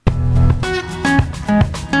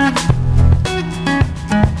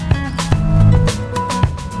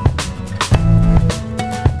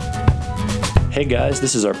Hey guys,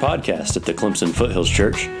 this is our podcast at the Clemson Foothills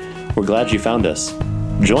Church. We're glad you found us.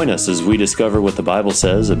 Join us as we discover what the Bible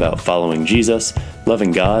says about following Jesus,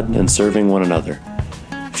 loving God, and serving one another.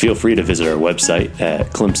 Feel free to visit our website at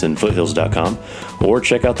clemsonfoothills.com or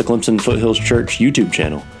check out the Clemson Foothills Church YouTube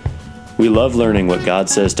channel. We love learning what God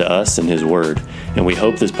says to us in His Word, and we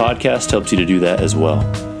hope this podcast helps you to do that as well.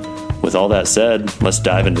 With all that said, let's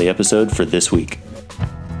dive into the episode for this week.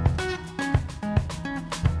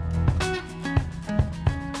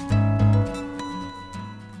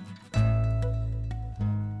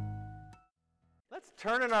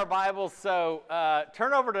 Turn in our Bibles,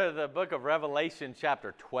 turn over to the book of Revelation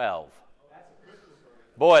chapter 12.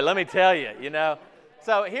 Boy, let me tell you,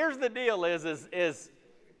 So here's the deal is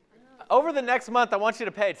over the next month, I want you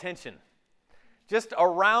to pay attention. Just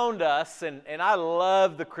around us, and I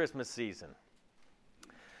love the Christmas season.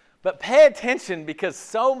 But pay attention because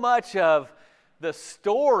so much of the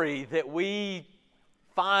story that we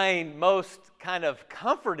find most kind of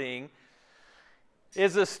comforting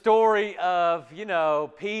is a story of,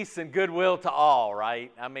 peace and goodwill to all, right?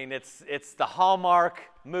 I mean, it's the Hallmark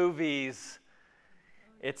movies.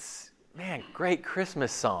 It's, great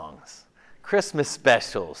Christmas songs, Christmas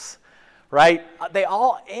specials, right? They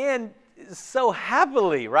all end so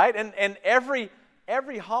happily, right? And every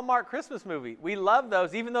Hallmark Christmas movie, we love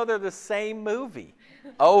those, even though they're the same movie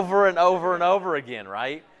over and over and over again,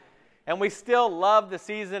 right? And we still love the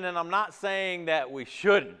season, and I'm not saying that we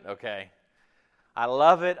shouldn't, okay? I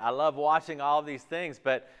love it. I love watching all of these things.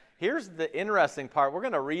 But here's the interesting part. We're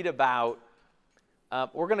going to read about,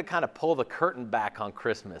 we're going to kind of pull the curtain back on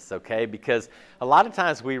Christmas, okay? Because a lot of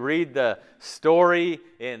times we read the story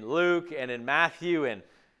in Luke and in Matthew, and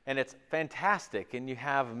it's fantastic. And you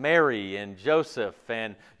have Mary and Joseph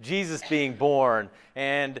and Jesus being born.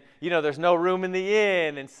 And, there's no room in the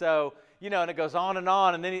inn. And so, and it goes on.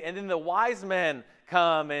 And then the wise men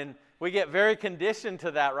come, and we get very conditioned to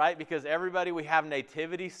that, right? Because we have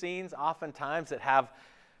nativity scenes oftentimes that have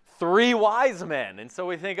 3 wise men. And so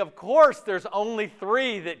we think, of course, there's only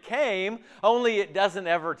 3 that came, only it doesn't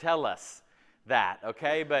ever tell us that,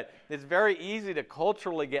 okay? But it's very easy to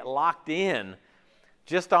culturally get locked in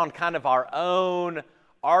just on kind of our own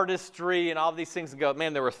artistry and all these things and go,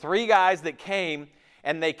 man, there were 3 guys that came,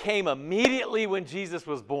 and they came immediately when Jesus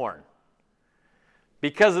was born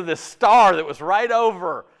because of the star that was right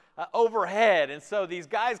overhead. And so these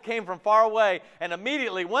guys came from far away, and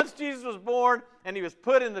immediately once Jesus was born and he was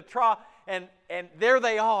put in the trough, and there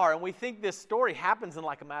they are. And we think this story happens in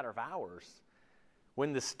like a matter of hours,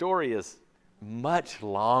 when the story is much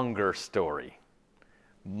longer story,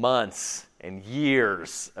 months and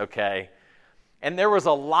years, okay? And there was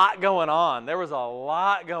a lot going on. There was a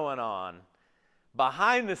lot going on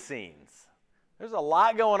behind the scenes. There's a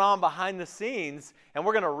lot going on behind the scenes, and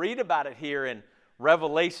we're going to read about it here in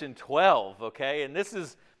Revelation 12, okay? And this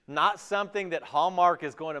is not something that Hallmark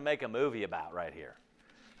is going to make a movie about right here,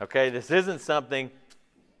 okay? This isn't something,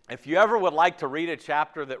 if you ever would like to read a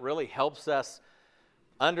chapter that really helps us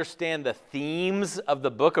understand the themes of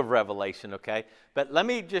the book of Revelation, okay? But let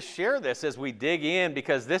me just share this as we dig in,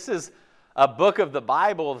 because this is a book of the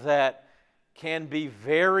Bible that can be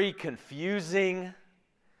very confusing.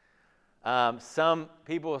 Some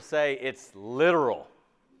people say it's literal,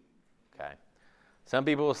 okay? Some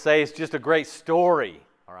people will say it's just a great story,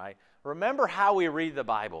 all right? Remember how we read the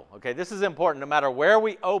Bible, okay? This is important. No matter where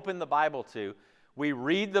we open the Bible to, we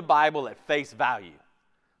read the Bible at face value,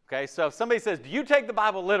 okay? So if somebody says, do you take the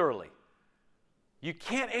Bible literally? You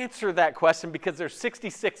can't answer that question because there's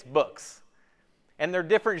 66 books, and they're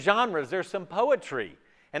different genres. There's some poetry,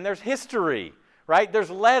 and there's history, right?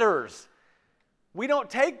 There's letters. We don't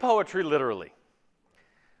take poetry literally.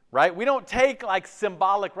 Right? We don't take like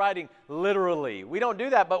symbolic writing literally. We don't do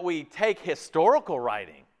that, but we take historical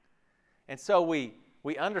writing. And so we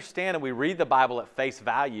understand and we read the Bible at face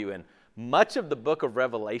value. And much of the book of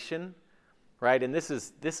Revelation, right? And this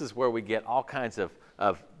is where we get all kinds of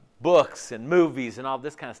books and movies and all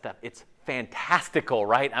this kind of stuff. It's fantastical,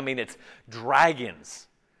 right? I mean, it's dragons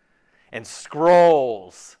and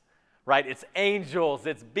scrolls, right? It's angels,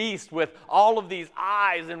 it's beasts with all of these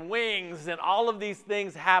eyes and wings and all of these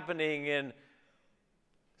things happening, and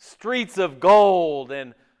streets of gold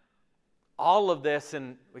and all of this.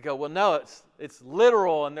 And we go, well, no, it's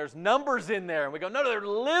literal, and there's numbers in there. And we go, no, they're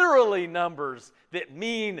literally numbers that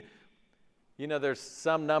mean, there's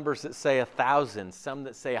some numbers that say 1,000, some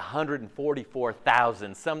that say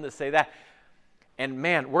 144,000, some that say that. And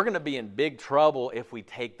man, we're going to be in big trouble if we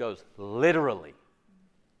take those literally.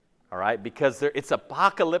 All right, because it's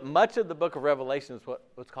apocalyptic. Much of the book of Revelation is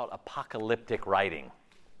what's called apocalyptic writing.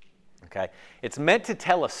 Okay, it's meant to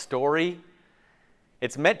tell a story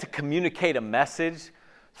It's meant to communicate a message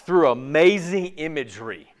through amazing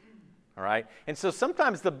imagery. All right? And so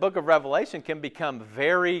sometimes the book of Revelation can become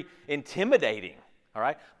very intimidating. All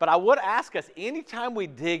right? But I would ask us, anytime we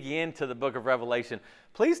dig into the book of Revelation,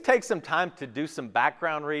 please take some time to do some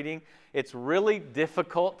background reading. It's really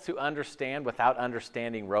difficult to understand without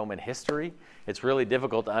understanding Roman history. It's really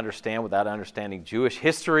difficult to understand without understanding Jewish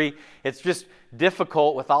history. It's just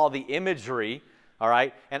difficult with all the imagery, all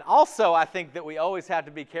right? And also, I think that we always have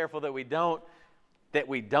to be careful that we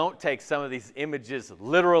don't take some of these images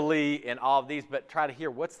literally and all of these, but try to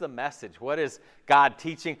hear what's the message? What is God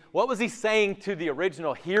teaching? What was he saying to the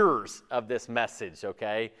original hearers of this message,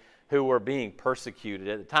 okay, who were being persecuted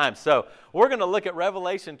at the time? So we're going to look at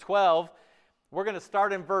Revelation 12. We're going to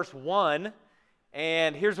start in verse 1,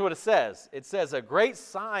 and here's what it says. It says, "A great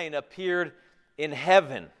sign appeared in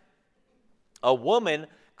heaven, a woman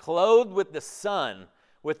clothed with the sun,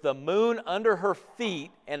 with the moon under her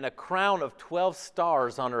feet and a crown of 12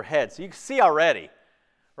 stars on her head." So you can see already,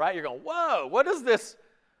 right? You're going, whoa, what does this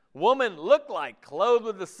woman look like? Clothed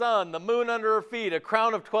with the sun, the moon under her feet, a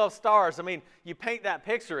crown of 12 stars. I mean, you paint that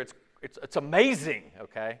picture, it's amazing,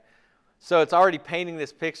 okay? So it's already painting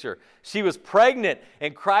this picture. She was pregnant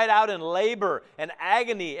and cried out in labor and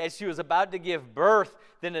agony as she was about to give birth.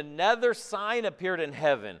 Then another sign appeared in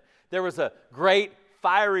heaven. There was a great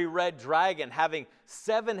fiery red dragon having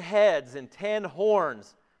 7 heads and 10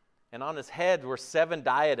 horns, and on his head were 7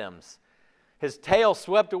 diadems. His tail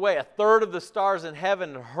swept away a third of the stars in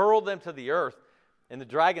heaven and hurled them to the earth. And the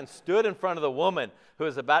dragon stood in front of the woman who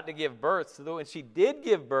was about to give birth, so that when she did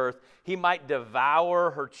give birth, he might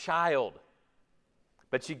devour her child.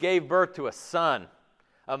 But she gave birth to a son,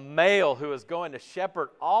 a male who was going to shepherd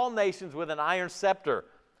all nations with an iron scepter.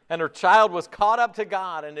 And her child was caught up to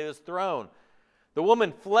God and to his throne. The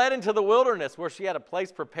woman fled into the wilderness, where she had a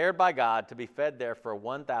place prepared by God to be fed there for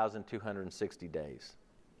 1,260 days.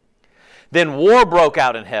 Then war broke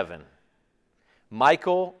out in heaven.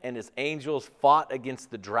 Michael and his angels fought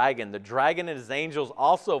against the dragon. The dragon and his angels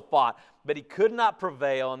also fought, but he could not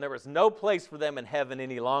prevail, and there was no place for them in heaven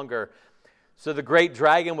any longer. So the great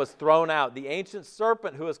dragon was thrown out, the ancient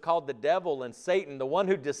serpent who is called the devil and Satan, the one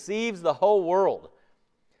who deceives the whole world.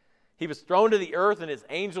 He was thrown to the earth, and his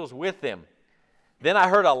angels with him. Then I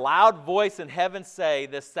heard a loud voice in heaven say,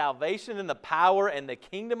 "The salvation and the power and the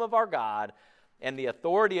kingdom of our God and the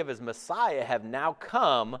authority of his Messiah have now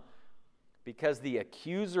come, because the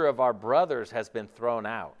accuser of our brothers has been thrown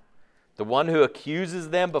out, the one who accuses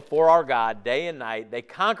them before our God day and night. They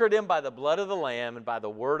conquered him by the blood of the Lamb and by the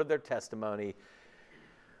word of their testimony,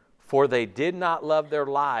 for they did not love their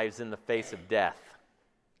lives in the face of death.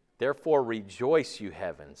 Therefore rejoice, you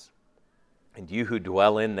heavens, and you who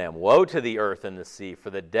dwell in them. Woe to the earth and the sea, for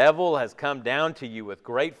the devil has come down to you with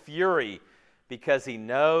great fury, because he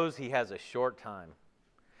knows he has a short time."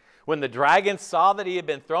 When the dragon saw that he had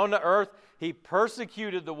been thrown to earth, he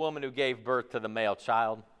persecuted the woman who gave birth to the male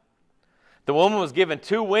child. The woman was given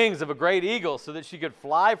 2 wings of a great eagle, so that she could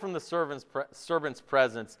fly from the servant's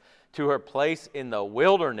presence to her place in the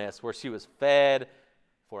wilderness, where she was fed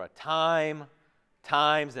for a time,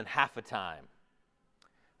 times, and half a time.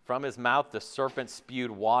 From his mouth the serpent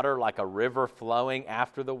spewed water like a river flowing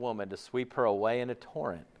after the woman to sweep her away in a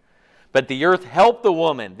torrent. But the earth helped the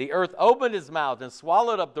woman. The earth opened his mouth and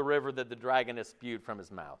swallowed up the river that the dragon had spewed from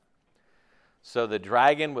his mouth. So the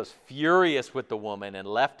dragon was furious with the woman and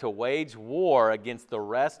left to wage war against the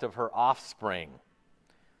rest of her offspring,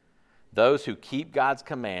 those who keep God's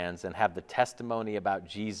commands and have the testimony about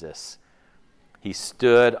Jesus. He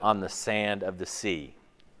stood on the sand of the sea.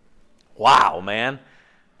 Wow, man.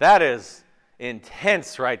 That is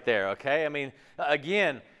intense right there, okay? I mean,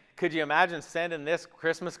 again, could you imagine sending this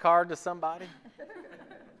Christmas card to somebody?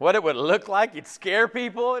 What it would look like? You'd scare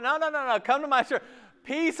people. No. Come to my church.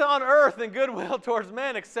 Peace on earth and goodwill towards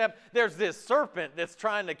men, except there's this serpent that's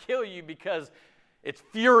trying to kill you because it's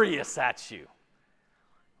furious at you.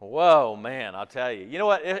 Whoa, man, I'll tell you. You know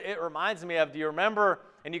what it reminds me of? Do you remember,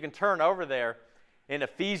 and you can turn over there, in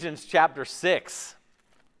Ephesians chapter 6.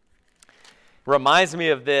 Reminds me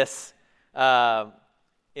of this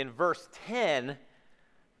in verse 10.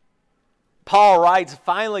 Paul writes,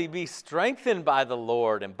 "Finally be strengthened by the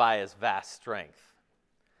Lord and by his vast strength.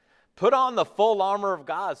 Put on the full armor of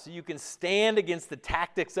God so you can stand against the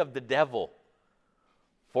tactics of the devil.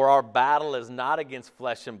 For our battle is not against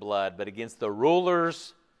flesh and blood, but against the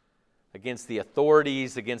rulers, against the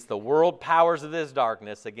authorities, against the world powers of this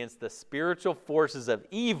darkness, against the spiritual forces of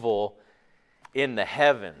evil in the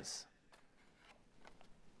heavens."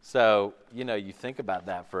 So, you think about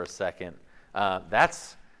that for a second.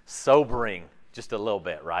 That's sobering just a little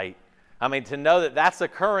bit, right? I mean, to know that that's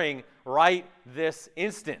occurring right this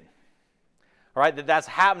instant. All right, that's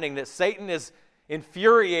happening, that Satan is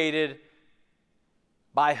infuriated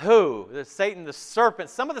by who? That Satan, the serpent.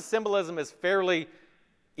 Some of the symbolism is fairly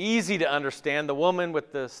easy to understand. The woman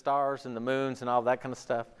with the stars and the moons and all that kind of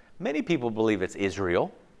stuff. Many people believe it's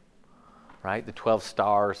Israel, right? The 12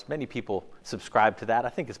 stars. Many people subscribe to that. I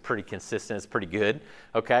think it's pretty consistent. It's pretty good,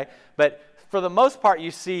 okay? But for the most part,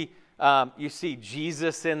 you see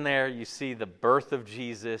Jesus in there. You see the birth of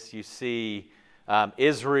Jesus. You see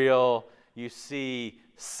Israel. You see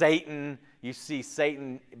Satan. You see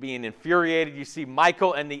Satan being infuriated. You see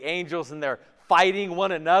Michael and the angels, and they're fighting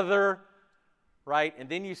one another, right? And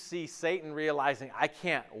then you see Satan realizing, I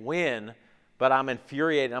can't win, but I'm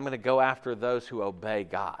infuriated. I'm going to go after those who obey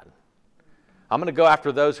God. I'm going to go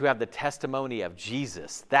after those who have the testimony of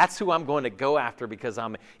Jesus. That's who I'm going to go after because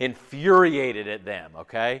I'm infuriated at them,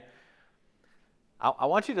 okay? I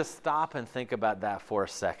want you to stop and think about that for a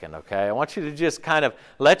second, okay? I want you to just kind of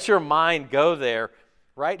let your mind go there.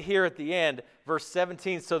 Right here at the end, verse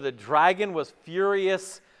 17, so the dragon was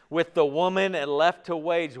furious with the woman and left to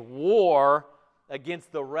wage war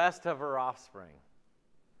against the rest of her offspring.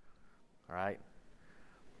 All right?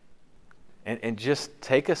 And just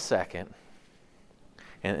take a second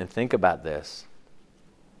and think about this.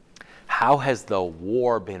 How has the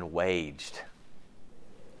war been waged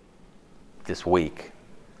this week,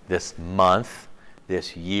 this month,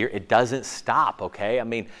 this year? It doesn't stop, okay? I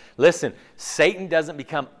mean, listen, Satan doesn't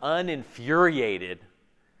become uninfuriated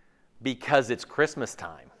because it's Christmas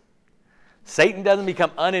time. Satan doesn't become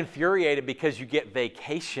uninfuriated because you get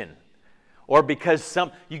vacation or because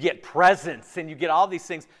you get presents and you get all these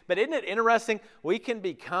things. But isn't it interesting? We can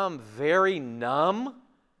become very numb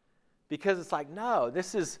because it's like, no,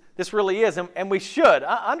 this really is, and we should.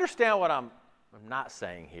 Understand what I'm not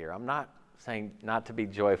saying here. I'm not saying not to be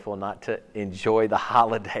joyful, not to enjoy the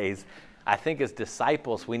holidays. I think as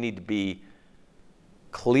disciples, we need to be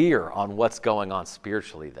clear on what's going on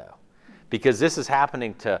spiritually, though. Because this is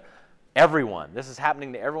happening to everyone. This is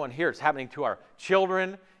happening to everyone here. It's happening to our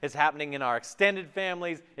children. It's happening in our extended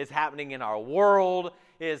families. It's happening in our world.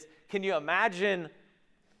 Can you imagine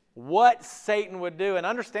what Satan would do? And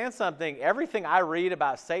understand something. Everything I read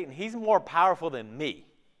about Satan, he's more powerful than me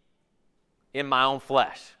in my own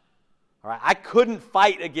flesh. All right, I couldn't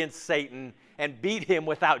fight against Satan and beat him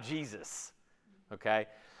without Jesus, okay?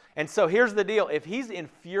 And so here's the deal. If he's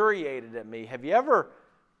infuriated at me, have you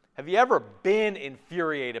ever been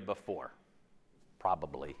infuriated before?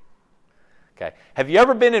 Probably, okay? Have you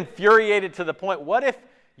ever been infuriated to the point, what if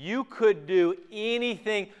you could do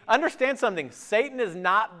anything? Understand something. Satan is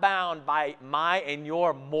not bound by my and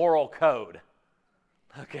your moral code,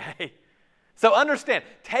 okay? So understand,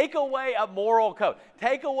 take away a moral code.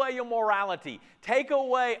 Take away your morality. Take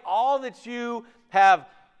away all that you have,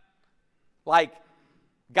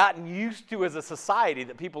 gotten used to as a society,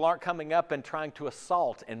 that people aren't coming up and trying to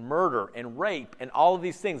assault and murder and rape and all of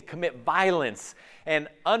these things, commit violence and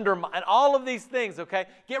undermine, and all of these things, okay?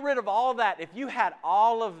 Get rid of all that. If you had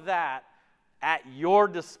all of that at your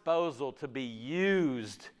disposal to be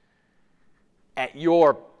used at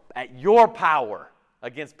your power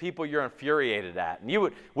against people you're infuriated at.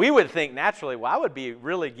 And we would think naturally, well, I would be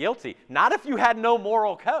really guilty. Not if you had no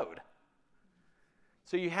moral code.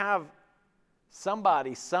 So you have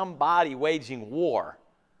somebody waging war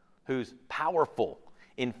who's powerful,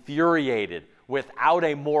 infuriated, without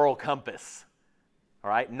a moral compass. All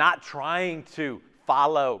right? Not trying to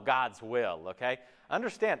follow God's will, okay?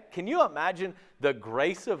 Understand, can you imagine the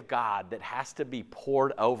grace of God that has to be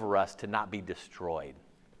poured over us to not be destroyed?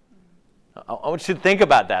 I want you to think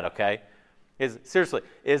about that, okay?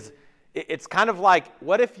 It's kind of like,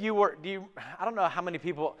 what if you were, I don't know how many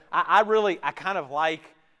people, I kind of like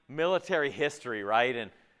military history, right?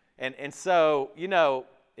 And so,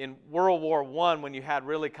 in World War I, when you had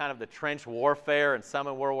really kind of the trench warfare, and some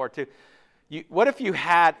in World War II, what if you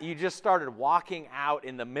just started walking out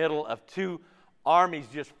in the middle of two armies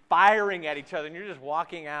just firing at each other, and you're just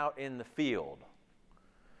walking out in the field?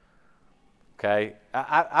 Okay,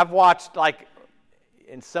 I've watched,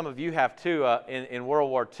 and some of you have too, in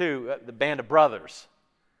World War II, the Band of Brothers,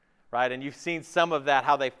 right? And you've seen some of that,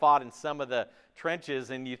 how they fought in some of the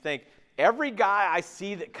trenches, and you think, every guy I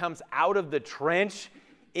see that comes out of the trench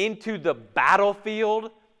into the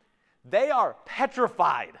battlefield, they are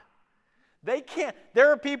petrified. They can't,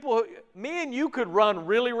 there are people who, me and you could run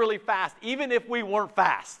really, really fast, even if we weren't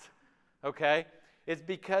fast, okay? It's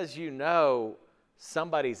because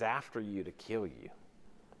somebody's after you to kill you.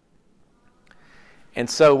 And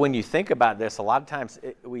so when you think about this, a lot of times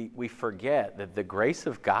we forget that the grace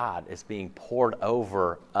of God is being poured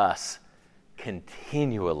over us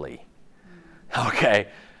continually. Okay?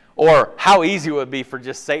 Or how easy it would be for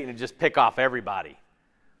just Satan to just pick off everybody.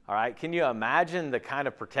 All right? Can you imagine the kind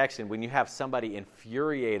of protection when you have somebody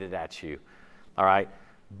infuriated at you? All right?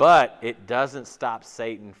 But it doesn't stop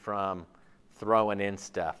Satan from throwing in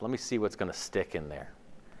stuff. Let me see what's going to stick in there.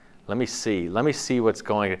 Let me see what's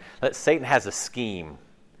going on. Satan has a scheme,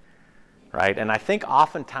 right? And I think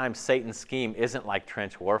oftentimes Satan's scheme isn't like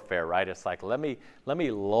trench warfare, right? It's like, let me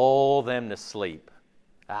lull them to sleep.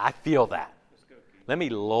 I feel that. Let me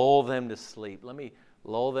lull them to sleep. Let me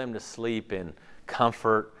lull them to sleep in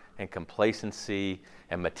comfort and complacency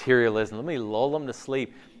and materialism. Let me lull them to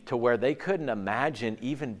sleep to where they couldn't imagine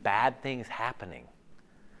even bad things happening.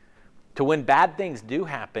 To when bad things do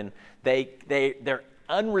happen, they're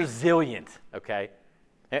unresilient, okay?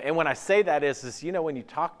 And when I say that is when you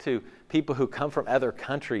talk to people who come from other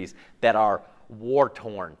countries that are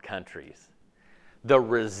war-torn countries, the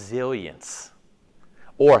resilience,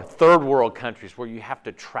 or third world countries where you have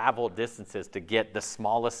to travel distances to get the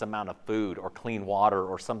smallest amount of food or clean water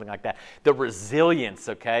or something like that, the resilience,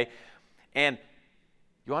 okay? And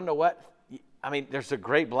you want to know what? I mean, there's a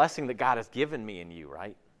great blessing that God has given me and you,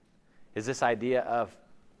 right? Is this idea of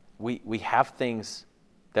we have things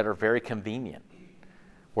that are very convenient.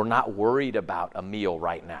 We're not worried about a meal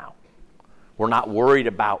right now. We're not worried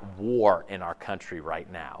about war in our country right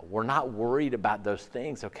now. We're not worried about those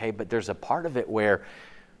things, okay? But there's a part of it where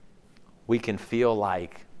we can feel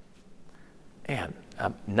like, man,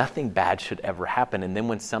 nothing bad should ever happen. And then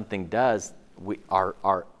when something does,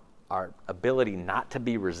 our ability not to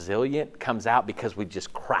be resilient comes out because we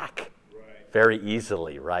just crack very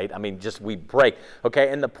easily, right? I mean, just we break, okay?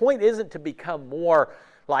 And the point isn't to become more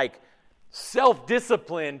like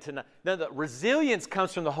self-disciplined. No, the resilience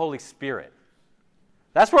comes from the Holy Spirit.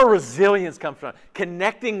 That's where resilience comes from.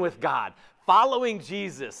 Connecting with God, following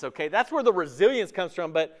Jesus, okay? That's where the resilience comes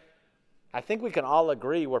from. But I think we can all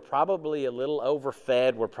agree we're probably a little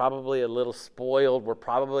overfed. We're probably a little spoiled. We're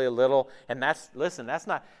probably a little, and that's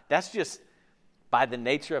just by the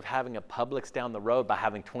nature of having a Publix down the road, by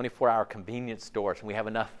having 24-hour convenience stores, and we have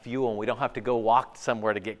enough fuel, and we don't have to go walk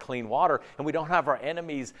somewhere to get clean water, and we don't have our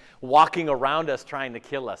enemies walking around us trying to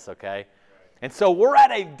kill us, okay? And so we're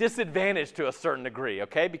at a disadvantage to a certain degree,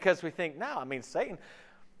 okay? Because we think, no, I mean, Satan,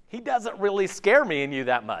 he doesn't really scare me and you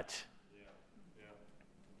that much.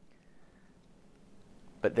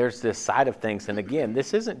 But there's this side of things, and again,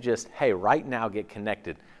 this isn't just, hey, right now get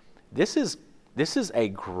connected. This is a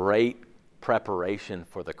great preparation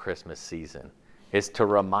for the Christmas season. Is to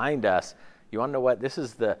remind us, you want to know what? This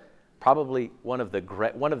is probably one of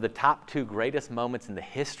the top two greatest moments in the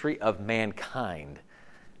history of mankind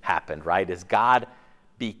happened, right? As God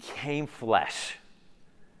became flesh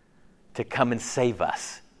to come and save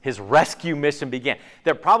us. His rescue mission began.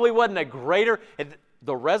 There probably wasn't a greater,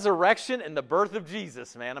 the resurrection and the birth of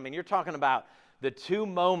Jesus, man. I mean, you're talking about the two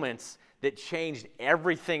moments that changed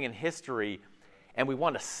everything in history. And we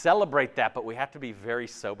want to celebrate that, but we have to be very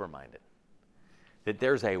sober-minded. That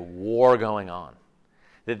there's a war going on.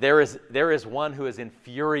 That there is one who is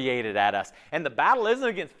infuriated at us. And the battle isn't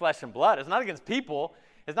against flesh and blood. It's not against people.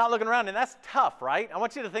 It's not looking around. And that's tough, right? I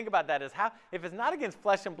want you to think about that. If it's not against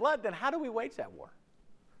flesh and blood, then how do we wage that war?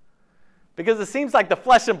 Because it seems like the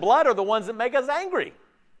flesh and blood are the ones that make us angry.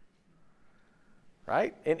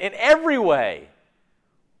 Right? In every way.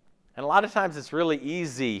 And a lot of times it's really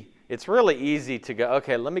easy to go,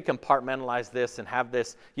 okay, let me compartmentalize this and have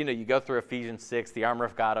this, you go through Ephesians 6, the armor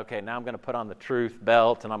of God. Okay, now I'm going to put on the truth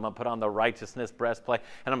belt, and I'm going to put on the righteousness breastplate,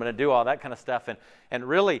 and I'm going to do all that kind of stuff. And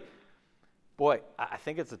really, boy, I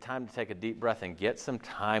think it's a time to take a deep breath and get some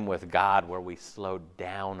time with God where we slow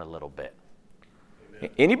down a little bit.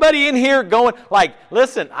 Anybody in here going, like,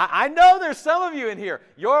 listen, I know there's some of you in here.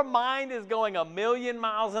 Your mind is going 1,000,000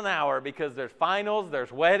 miles an hour because there's finals,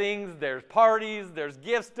 there's weddings, there's parties, there's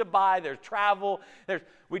gifts to buy, there's travel.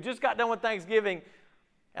 We just got done with Thanksgiving,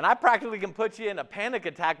 and I practically can put you in a panic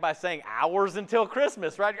attack by saying hours until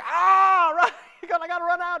Christmas, right? Right, I got to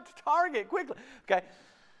run out to Target quickly. Okay,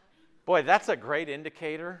 boy, that's a great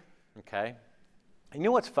indicator, okay? And you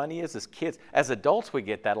know what's funny is, as kids, as adults, we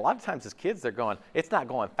get that. A lot of times as kids, they're going, it's not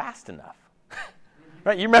going fast enough.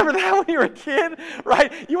 Right? You remember that when you were a kid?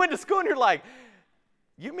 Right? You went to school and you're like,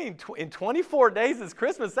 you mean in 24 days is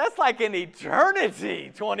Christmas? That's like an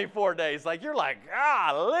eternity, 24 days. Like, you're like,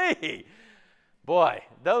 golly. Boy,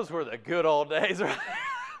 those were the good old days, right?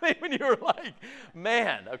 I mean, when you were like,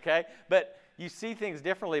 man, okay? But you see things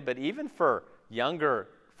differently. But even for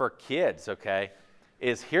kids, okay,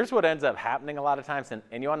 here's what ends up happening a lot of times, and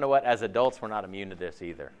you want to know what? As adults, we're not immune to this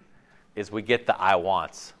either, is we get the I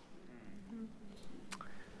wants.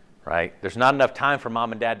 right? There's not enough time for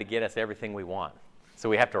mom and dad to get us everything we want. So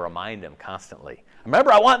we have to remind them constantly.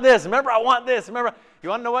 Remember, I want this. Remember, I want this. Remember, you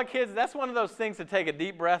want to know what, kids? That's one of those things to take a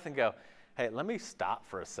deep breath and go, hey, let me stop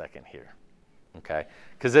for a second here, okay?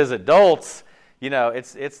 Because as adults,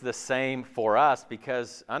 it's the same for us,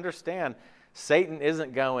 because understand, Satan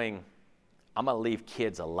isn't going, I'm going to leave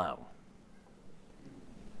kids alone.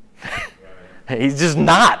 He's just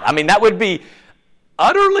not. I mean, that would be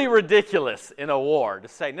utterly ridiculous in a war to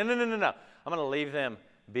say, no. I'm going to leave them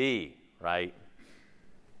be, right?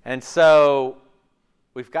 And so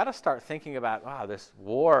we've got to start thinking about, wow, this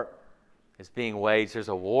war is being waged. There's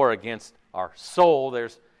a war against our soul.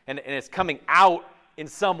 And it's coming out in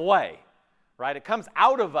some way, right? It comes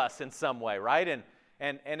out of us in some way, right?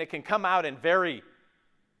 And it can come out in very,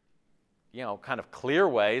 kind of clear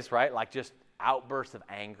ways, right? Like just outbursts of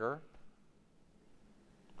anger.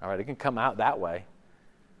 All right, it can come out that way.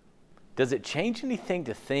 Does it change anything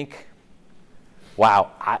to think,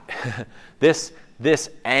 wow, this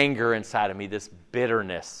anger inside of me, this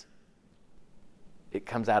bitterness, it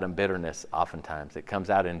comes out in bitterness oftentimes. It comes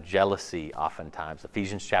out in jealousy oftentimes.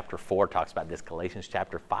 Ephesians chapter 4 talks about this. Galatians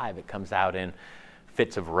chapter 5, it comes out in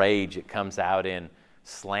fits of rage. It comes out in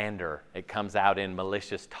slander. It comes out in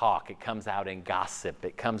malicious talk. It comes out in gossip.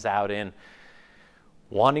 It comes out in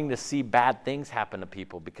wanting to see bad things happen to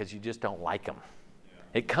people because you just don't like them.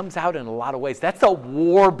 It comes out in a lot of ways. That's a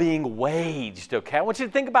war being waged, okay? I want you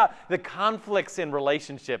to think about the conflicts in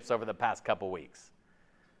relationships over the past couple weeks,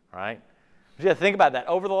 right? I want you to think about that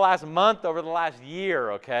over the last month, over the last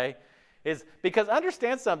year, okay? Is because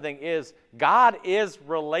understand something is God is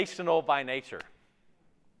relational by nature.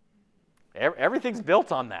 Everything's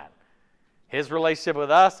built on that. His relationship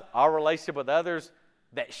with us, our relationship with others,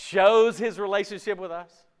 that shows his relationship with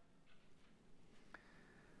us.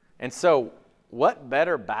 And so, what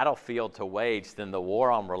better battlefield to wage than the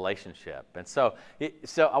war on relationship? And so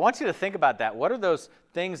I want you to think about that. What are those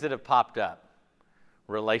things that have popped up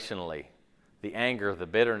relationally? The anger, the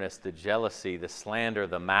bitterness, the jealousy, the slander,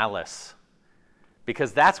 the malice.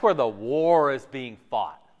 Because that's where the war is being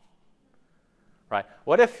fought. Right?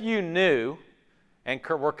 What if you knew and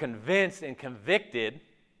were convinced and convicted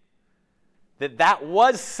that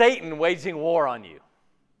was Satan waging war on you?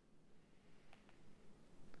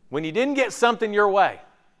 When you didn't get something your way,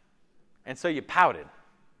 and so you pouted.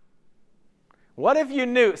 What if you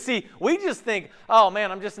knew? See, we just think, oh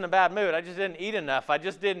man, I'm just in a bad mood. I just didn't eat enough. I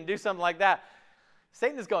just didn't do something like that.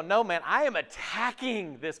 Satan is going, no man, I am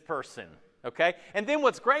attacking this person, okay? And then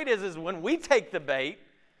what's great is when we take the bait,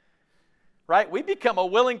 right, we become a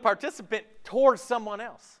willing participant towards someone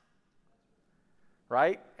else,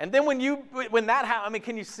 right? And then when that happens, I mean,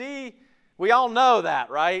 can you see? We all know that,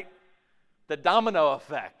 right? The domino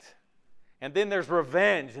effect. And then there's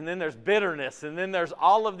revenge, and then there's bitterness, and then there's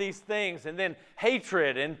all of these things, and then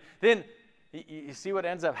hatred, and then you see what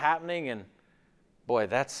ends up happening, and boy,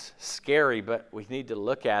 that's scary, but we need to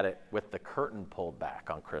look at it with the curtain pulled back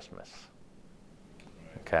on Christmas.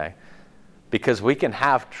 Okay? Because we can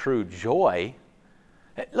have true joy.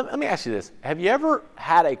 Let me ask you this. Have you ever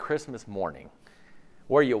had a Christmas morning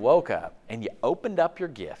where you woke up and you opened up your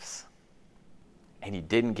gifts and you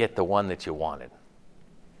didn't get the one that you wanted?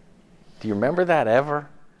 Do you remember that ever?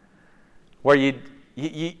 Where you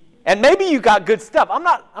and maybe you got good stuff. I'm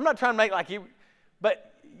not trying to make like you,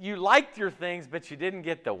 but you liked your things, but you didn't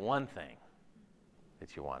get the one thing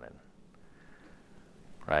that you wanted.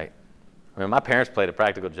 Right? I mean, my parents played a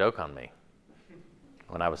practical joke on me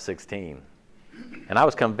when I was 16. And I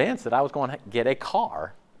was convinced that I was going to get a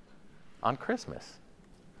car on Christmas.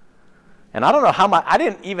 And I don't know how I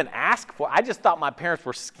didn't even ask for it. I just thought my parents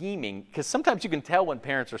were scheming, because sometimes you can tell when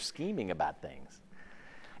parents are scheming about things.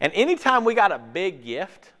 And anytime we got a big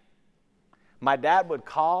gift, my dad would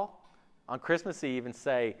call on Christmas Eve and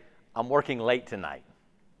say, I'm working late tonight.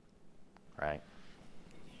 Right?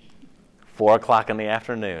 4 o'clock in the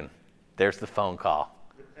afternoon, there's the phone call.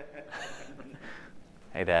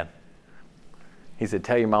 Hey, Dad. He said,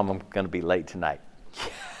 tell your mom I'm going to be late tonight.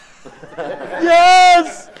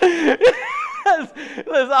 Yes! Yes!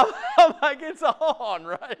 Listen, I'm like, it's on,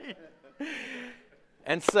 right?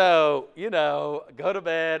 And so, go to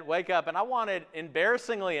bed, wake up. And I wanted,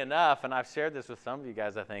 embarrassingly enough, and I've shared this with some of you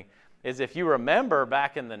guys, I think, is if you remember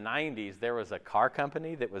back in the 90s, there was a car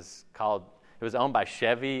company that was called, it was owned by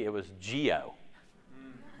Chevy. It was Geo.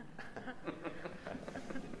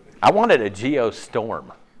 I wanted a Geo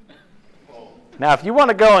Storm. Now, if you want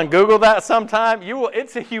to go and Google that sometime,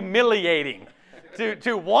 it's humiliating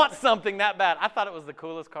to want something that bad. I thought it was the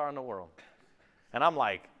coolest car in the world. And I'm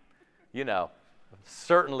like,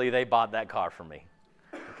 certainly they bought that car for me.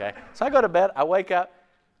 Okay? So I go to bed, I wake up,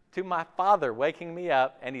 to my Father waking me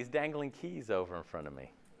up, and he's dangling keys over in front of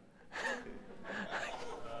me.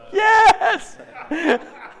 Yes!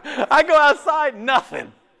 I go outside,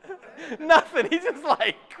 nothing. Nothing. He's just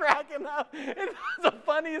like cracking up. It's the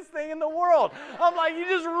funniest thing in the world. I'm like, you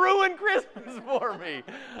just ruined Christmas for me.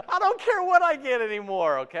 I don't care what I get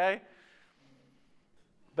anymore, okay?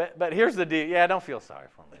 But here's the deal. Yeah, don't feel sorry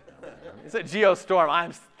for me. It's a geostorm.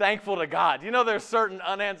 I'm thankful to God. You know, there's certain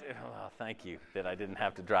unanswered. Oh, thank you that I didn't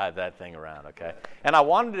have to drive that thing around, okay? And I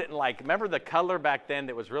wanted it in, like, remember the color back then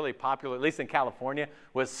that was really popular, at least in California,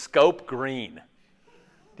 was scope green. Do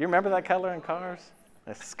you remember that color in cars?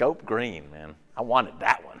 It's scope green, man. I wanted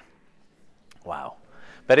that one. Wow.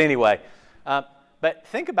 But anyway, but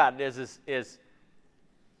think about it is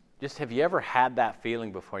just, have you ever had that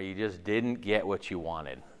feeling before you just didn't get what you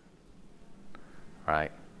wanted?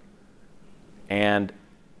 Right? And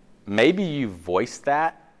maybe you voiced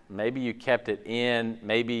that. Maybe you kept it in.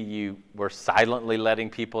 Maybe you were silently letting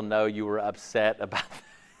people know you were upset about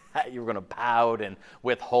that. You were going to pout and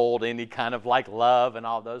withhold any kind of like love and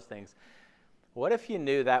all those things. What if you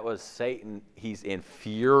knew that was Satan? He's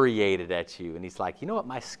infuriated at you, and he's like, you know what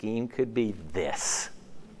my scheme could be? This.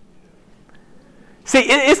 See,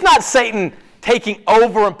 it's not Satan taking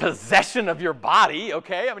over and possession of your body,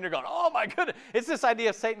 okay? I mean, you're going, oh my goodness. It's this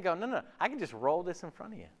idea of Satan going, no, I can just roll this in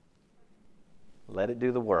front of you. Let it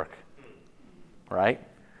do the work, right?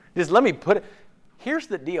 Just let me put it. Here's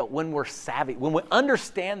the deal. When we're savvy, when we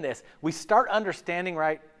understand this, we start understanding,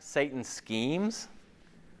 right, Satan's schemes.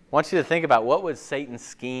 I want you to think about, what would Satan's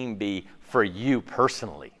scheme be for you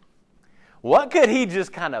personally? What could he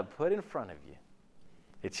just kind of put in front of you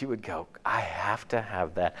that you would go, I have to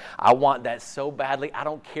have that. I want that so badly. I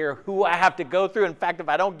don't care who I have to go through. In fact, if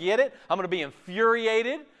I don't get it, I'm going to be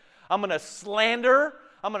infuriated. I'm going to slander.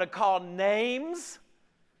 I'm going to call names.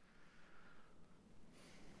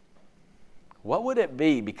 What would it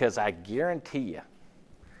be? Because I guarantee you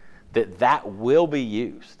that will be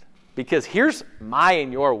used. Because here's my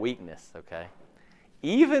and your weakness, okay?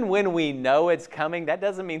 Even when we know it's coming, that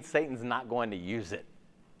doesn't mean Satan's not going to use it,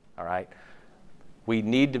 all right? We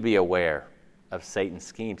need to be aware of Satan's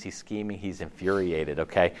schemes. He's scheming. He's infuriated,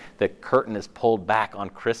 okay? The curtain is pulled back on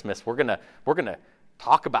Christmas. We're gonna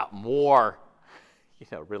talk about more,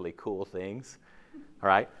 really cool things, all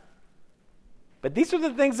right? But these are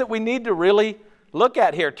the things that we need to really look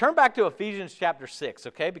at here. Turn back to Ephesians chapter 6,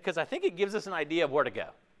 okay? Because I think it gives us an idea of where to go.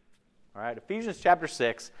 All right, Ephesians chapter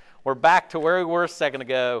 6. We're back to where we were a second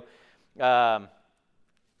ago. I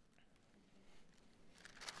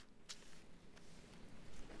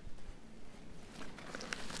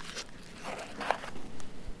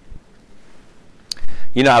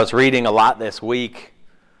was reading a lot this week,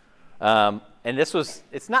 and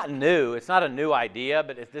it's not new. It's not a new idea,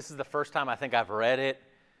 but this is the first time I think I've read it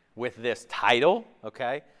with this title,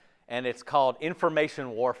 okay? And it's called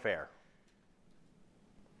Information Warfare.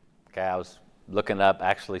 Okay, I was looking up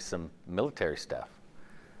actually some military stuff,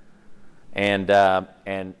 and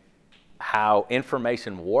how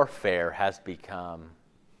information warfare has become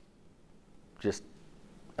just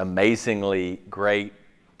amazingly great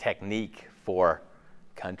technique for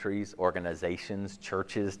countries, organizations,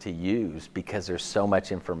 churches to use because there's so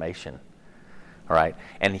much information, all right?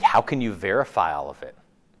 And how can you verify all of it,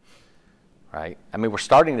 right? I mean, we're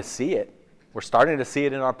starting to see it. We're starting to see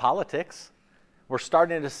it in our politics. We're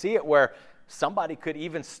starting to see it where somebody could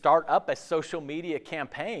even start up a social media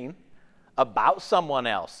campaign about someone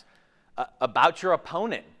else, about your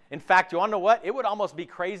opponent. In fact, you want to know what? It would almost be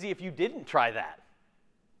crazy if you didn't try that.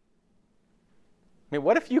 I mean,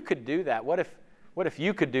 what if you could do that? What if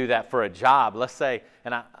you could do that for a job? Let's say,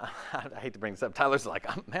 and I hate to bring this up, Tyler's like,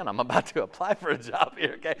 I'm about to apply for a job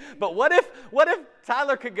here, okay? But what if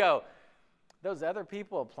Tyler could go, those other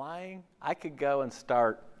people applying, I could go and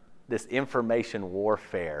start this information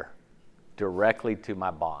warfare directly to my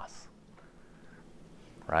boss,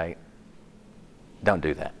 right? Don't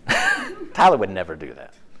do that. Tyler would never do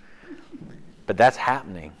that. But that's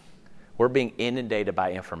happening. We're being inundated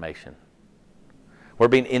by information. We're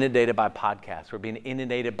being inundated by podcasts. We're being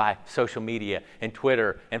inundated by social media and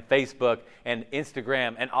Twitter and Facebook and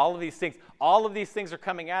Instagram and all of these things. All of these things are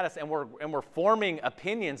coming at us, and we're forming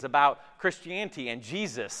opinions about Christianity and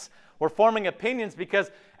Jesus. We're forming opinions because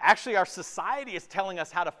actually our society is telling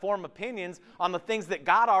us how to form opinions on the things that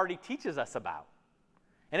God already teaches us about.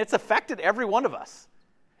 And it's affected every one of us.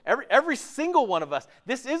 Every single one of us.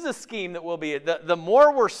 This is a scheme that will be, the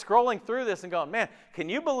more we're scrolling through this and going, man, can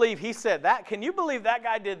you believe he said that? Can you believe that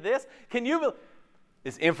guy did this?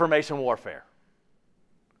 It's information warfare.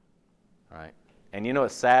 All right. And you know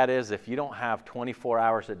what's sad is if you don't have 24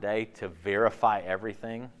 hours a day to verify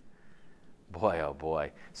everything, Boy, oh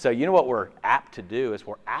boy. So you know what we're apt to do is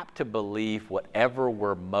we're apt to believe whatever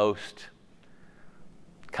we're most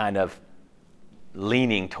kind of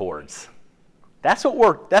leaning towards. That's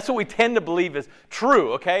what we tend to believe is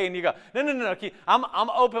true, okay? And you go, no, I'm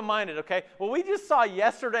open-minded, okay? Well, we just saw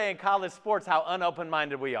yesterday in college sports how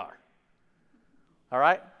unopen-minded we are. All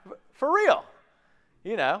right? For real.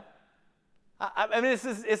 You know. I mean,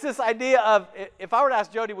 it's this idea of, if I were to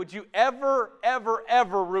ask Jody, would you ever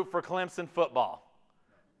root for Clemson football?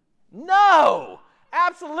 No,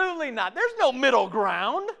 absolutely not. There's no middle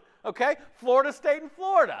ground, okay? Florida State and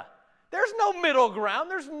Florida. There's no middle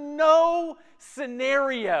ground. There's no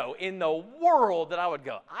scenario in the world that I would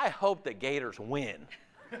go, I hope the Gators win.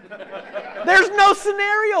 There's no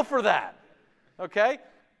scenario for that, okay?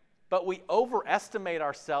 But we overestimate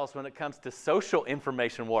ourselves when it comes to social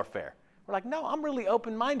information warfare. We're like, no, I'm really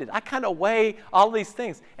open-minded. I kind of weigh all these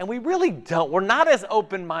things. And we really don't. We're not as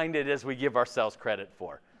open-minded as we give ourselves credit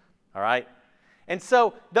for. All right? And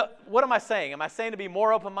so what am I saying? Am I saying to be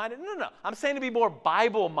more open-minded? No. I'm saying to be more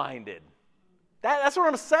Bible-minded. That's what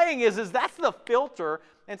I'm saying is that's the filter.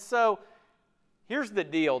 And so here's the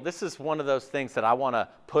deal. This is one of those things that I want to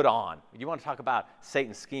put on. You want to talk about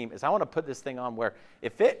Satan's scheme, is I want to put this thing on where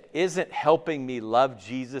if it isn't helping me love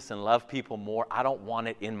Jesus and love people more, I don't want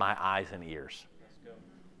it in my eyes and ears.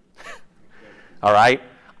 All right?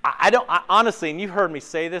 I honestly, and you've heard me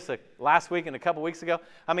say this last week and a couple weeks ago,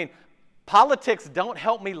 I mean, politics don't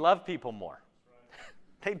help me love people more.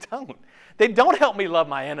 They don't. They don't help me love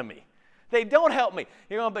my enemy. They don't help me.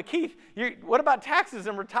 You're going, but Keith, what about taxes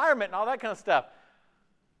and retirement and all that kind of stuff?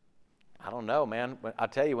 I don't know, man. I'll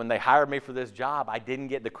tell you, when they hired me for this job, I didn't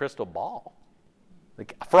get the crystal ball.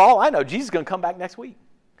 Like, for all I know, Jesus is going to come back next week.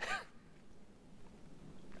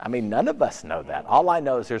 I mean, none of us know that. All I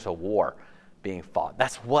know is there's a war being fought.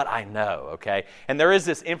 That's what I know, okay? And there is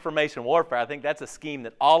this information warfare. I think that's a scheme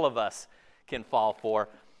that all of us can fall for.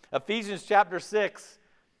 Ephesians chapter 6,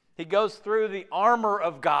 he goes through the armor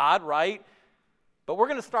of God, right? But we're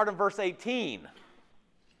going to start in verse 18.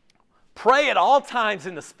 Pray at all times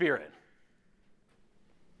in the Spirit.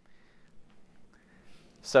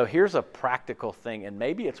 So here's a practical thing, and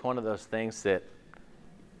maybe it's one of those things that,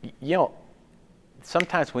 you know,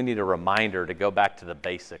 sometimes we need a reminder to go back to the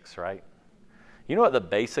basics, right? You know what the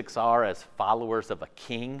basics are as followers of a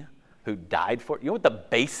king who died for it? You know what the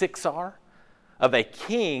basics are of a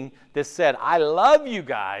king that said, I love you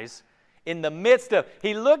guys in the midst of,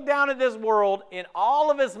 he looked down at this world in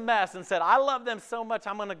all of his mess and said, I love them so much,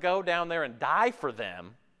 I'm going to go down there and die for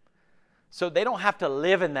them. So they don't have to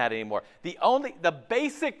live in that anymore. The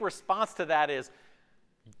basic response to that is,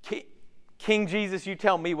 King Jesus, you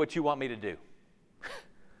tell me what you want me to do.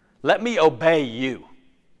 Let me obey you.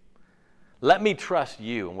 Let me trust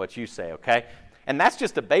you in what you say, okay? And that's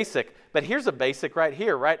just a basic, but here's a basic right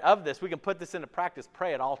here, right, of this. We can put this into practice.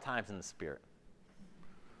 Pray at all times in the Spirit.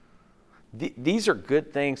 These are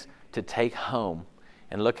good things to take home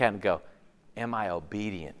and look at and go, am I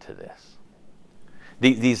obedient to this?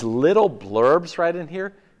 These little blurbs right in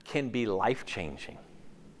here can be life-changing.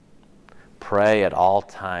 Pray at all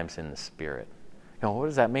times in the Spirit. You know, what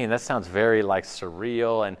does that mean? That sounds very like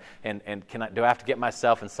surreal, and do I have to get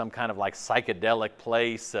myself in some kind of like psychedelic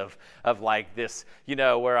place of like this, you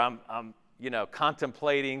know, where I'm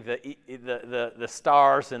contemplating the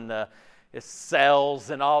stars and the cells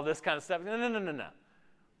and all this kind of stuff? No.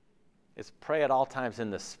 It's pray at all times in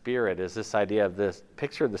the Spirit. Is this idea of this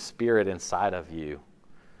picture of the Spirit inside of you.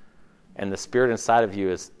 And the Spirit inside of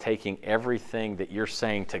you is taking everything that you're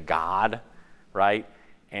saying to God, right,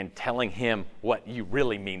 and telling Him what you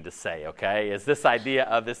really mean to say, okay? Is this idea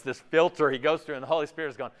of this filter He goes through, and the Holy Spirit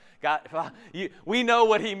is going, God, we know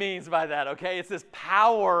what He means by that, okay? It's this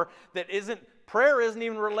power that prayer isn't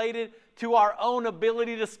even related to our own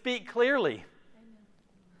ability to speak clearly.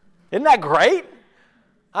 Isn't that great?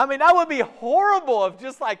 I mean, that would be horrible if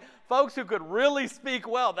just like folks who could really speak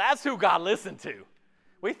well, that's who God listened to.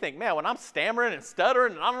 We think, man, when I'm stammering and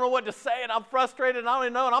stuttering and I don't know what to say and I'm frustrated and I don't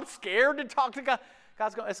even know and I'm scared to talk to God,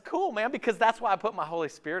 God's going, it's cool, man, because that's why I put my Holy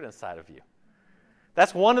Spirit inside of you.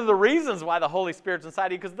 That's one of the reasons why the Holy Spirit's inside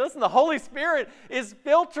of you, because listen, the Holy Spirit is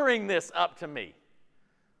filtering this up to me.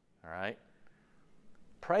 All right?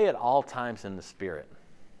 Pray at all times in the Spirit.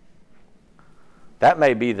 That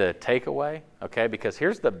may be the takeaway, okay, because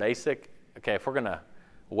here's the basic, okay, if we're going to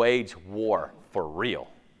wage war for real,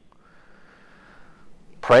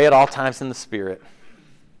 pray at all times in the Spirit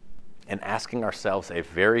and asking ourselves a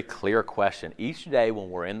very clear question each day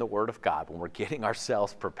when we're in the Word of God, when we're getting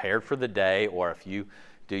ourselves prepared for the day, or if you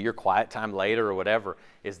do your quiet time later or whatever,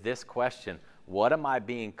 is this question: what am I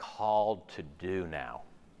being called to do now?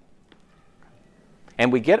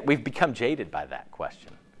 And we've become jaded by that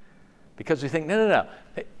question. Because we think, no.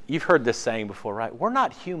 You've heard this saying before, right? We're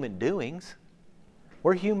not human doings.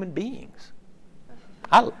 We're human beings.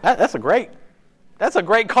 That's a great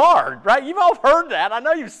card, right? You've all heard that. I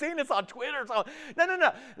know you've seen this on Twitter. So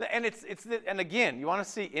no. And again, you want to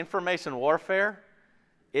see information warfare?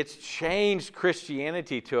 It's changed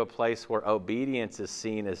Christianity to a place where obedience is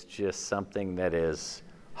seen as just something that is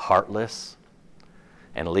heartless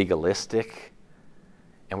and legalistic.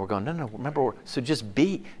 And we're going, no, remember, so just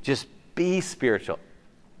be spiritual.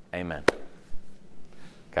 Amen.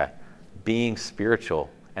 Okay. Being spiritual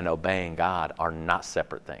and obeying God are not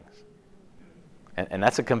separate things. And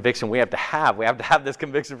that's a conviction we have to have. We have to have this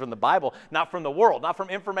conviction from the Bible, not from the world, not from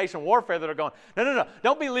information warfare that are going, no,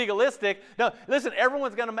 don't be legalistic. No, listen,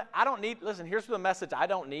 everyone's going to, here's the message I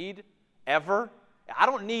don't need ever. I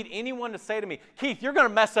don't need anyone to say to me, Keith, you're going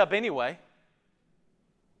to mess up anyway.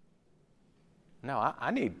 No,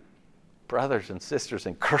 I need brothers and sisters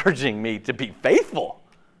encouraging me to be faithful,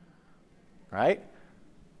 right?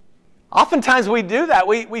 Oftentimes we do that.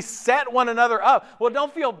 We set one another up. Well,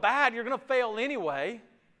 don't feel bad. You're going to fail anyway.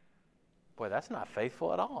 Boy, that's not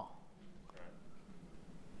faithful at all.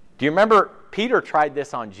 Do you remember Peter tried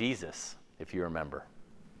this on Jesus, if you remember,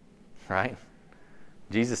 right?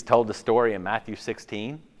 Jesus told the story in Matthew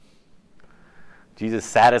 16. Jesus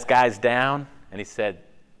sat his guys down and he said,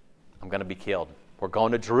 I'm going to be killed. We're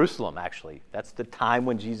going to Jerusalem, actually. That's the time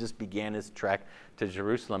when Jesus began his trek to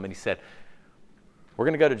Jerusalem. And he said, we're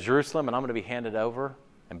going to go to Jerusalem, and I'm going to be handed over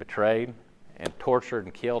and betrayed and tortured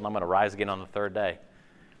and killed, and I'm going to rise again on the third day.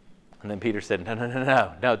 And then Peter said,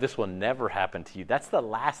 no, this will never happen to you. That's the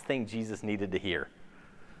last thing Jesus needed to hear.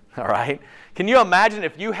 All right? Can you imagine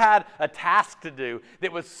if you had a task to do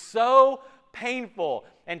that was so painful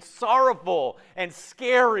and sorrowful and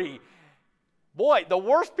scary? Boy, the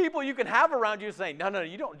worst people you can have around you is saying, no,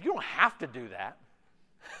 you don't have to do that.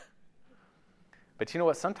 But you know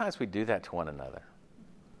what? Sometimes we do that to one another.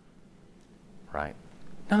 Right?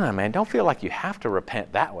 No, man, don't feel like you have to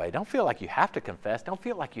repent that way. Don't feel like you have to confess. Don't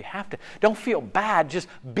feel like you have to. Don't feel bad. Just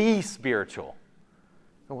be spiritual.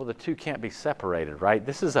 Well, the two can't be separated, right?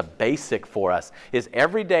 This is a basic for us, is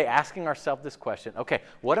every day asking ourselves this question, okay,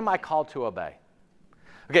 what am I called to obey?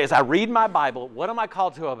 Okay, as I read my Bible, what am I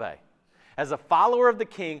called to obey? As a follower of the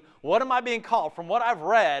King, what am I being called? From what I've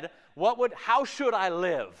read, how should I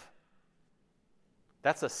live?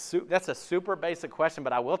 That's a super basic question,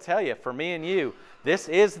 but I will tell you, for me and you, this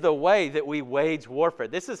is the way that we wage warfare.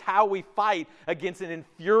 This is how we fight against an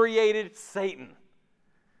infuriated Satan.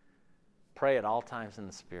 Pray at all times in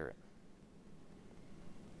the Spirit.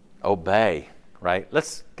 Obey, right?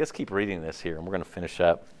 Let's keep reading this here, and we're going to finish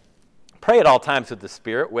up. Pray at all times with the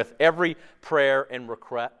Spirit, with every prayer and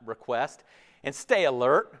request, and stay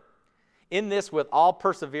alert. In this, with all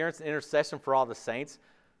perseverance and intercession for all the saints.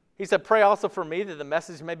 He said, pray also for me that the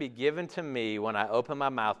message may be given to me when I open my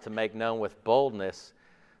mouth to make known with boldness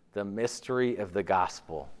the mystery of the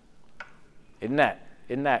gospel. Isn't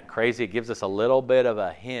that crazy? It gives us a little bit of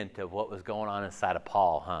a hint of what was going on inside of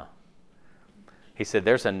Paul, huh? He said,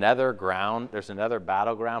 there's another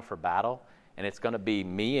battleground for battle, and it's going to be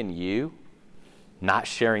me and you not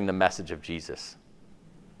sharing the message of Jesus.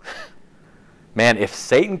 Man, if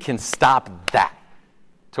Satan can stop that,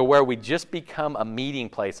 to where we just become a meeting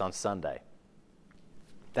place on Sunday,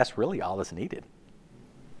 that's really all that's needed.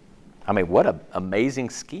 I mean, what an amazing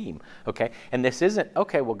scheme, okay? And this isn't,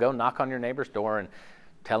 okay, well, go knock on your neighbor's door and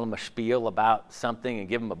tell them a spiel about something and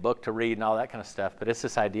give them a book to read and all that kind of stuff, but it's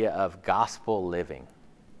this idea of gospel living.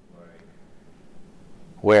 Right.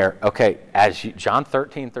 Where, okay, John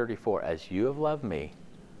 13:34, as you have loved me,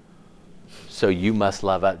 so you must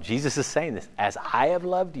love others. Jesus is saying this, as I have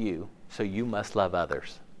loved you, so you must love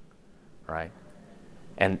others, right?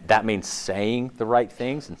 And that means saying the right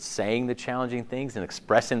things and saying the challenging things and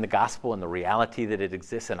expressing the gospel and the reality that it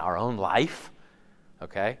exists in our own life,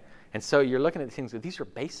 okay? And so you're looking at things, these are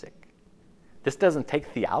basic. This doesn't take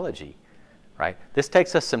theology, right? This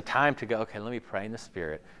takes us some time to go, okay, let me pray in the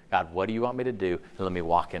Spirit. God, what do you want me to do? And let me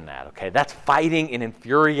walk in that, okay? That's fighting an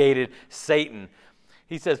infuriated Satan.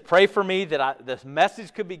 He says, pray for me that this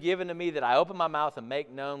message could be given to me, that I open my mouth and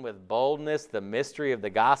make known with boldness the mystery of the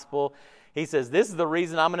gospel. He says, this is the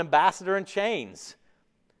reason I'm an ambassador in chains.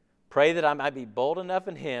 Pray that I might be bold enough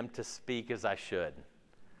in him to speak as I should.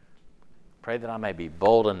 Pray that I may be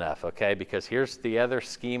bold enough, okay? Because here's the other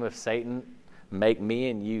scheme of Satan, make me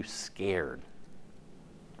and you scared.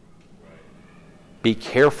 Be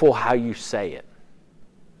careful how you say it.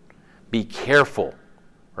 Be careful,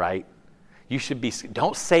 right? You should be,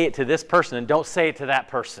 don't say it to this person and don't say it to that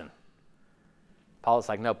person. Paul is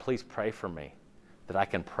like, no, please pray for me that I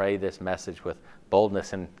can pray this message with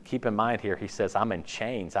boldness. And keep in mind here, he says, I'm in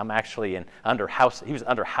chains. I'm actually he was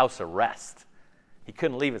under house arrest. He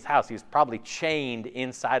couldn't leave his house. He was probably chained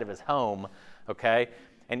inside of his home, okay?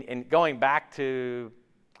 And going back to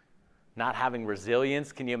not having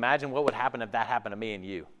resilience, can you imagine what would happen if that happened to me and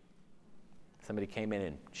you? Somebody came in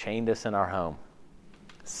and chained us in our home,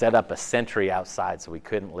 set up a sentry outside so we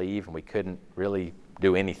couldn't leave and we couldn't really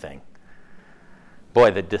do anything.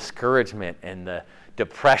 Boy, the discouragement and the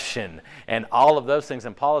depression and all of those things.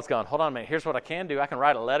 And Paul is going, hold on a minute, here's what I can do. I can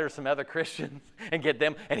write a letter to some other Christians and get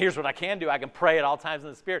them. And here's what I can do. I can pray at all times in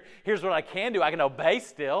the Spirit. Here's what I can do. I can obey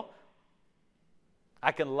still.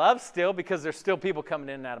 I can love still because there's still people coming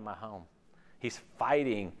in and out of my home. He's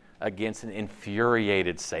fighting against an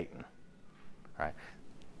infuriated Satan. All right.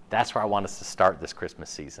 That's where I want us to start this Christmas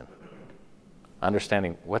season.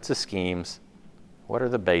 Understanding what's the schemes, what are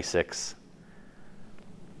the basics,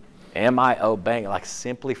 am I obeying, like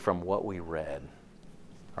simply from what we read,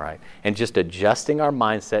 all right? And just adjusting our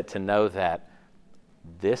mindset to know that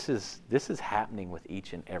this is happening with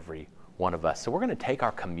each and every one of us. So we're going to take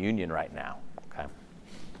our communion right now, okay?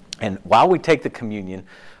 And while we take the communion,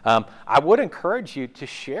 I would encourage you to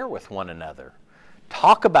share with one another.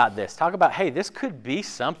 Talk about this. Talk about, hey, this could be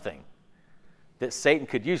something that Satan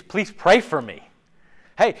could use. Please pray for me.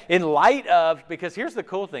 Hey, in light of, because here's the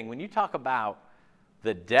cool thing, when you talk about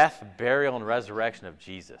the death, burial, and resurrection of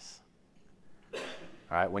Jesus. All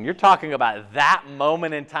right, when you're talking about that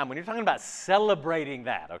moment in time, when you're talking about celebrating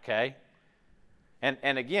that, okay?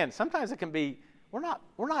 And again, sometimes it can be, we're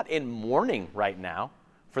not in mourning right now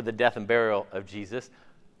for the death and burial of Jesus.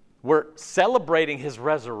 We're celebrating his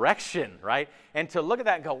resurrection, right? And to look at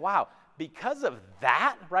that and go, wow, because of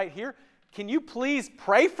that right here, can you please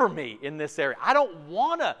pray for me in this area? I don't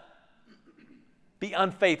want to be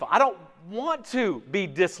unfaithful. I don't want to be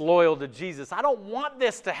disloyal to Jesus. I don't want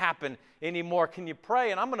this to happen anymore. Can you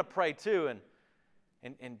pray? And I'm going to pray too,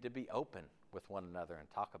 and to be open with one another and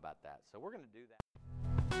talk about that. So we're going to do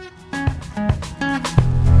that.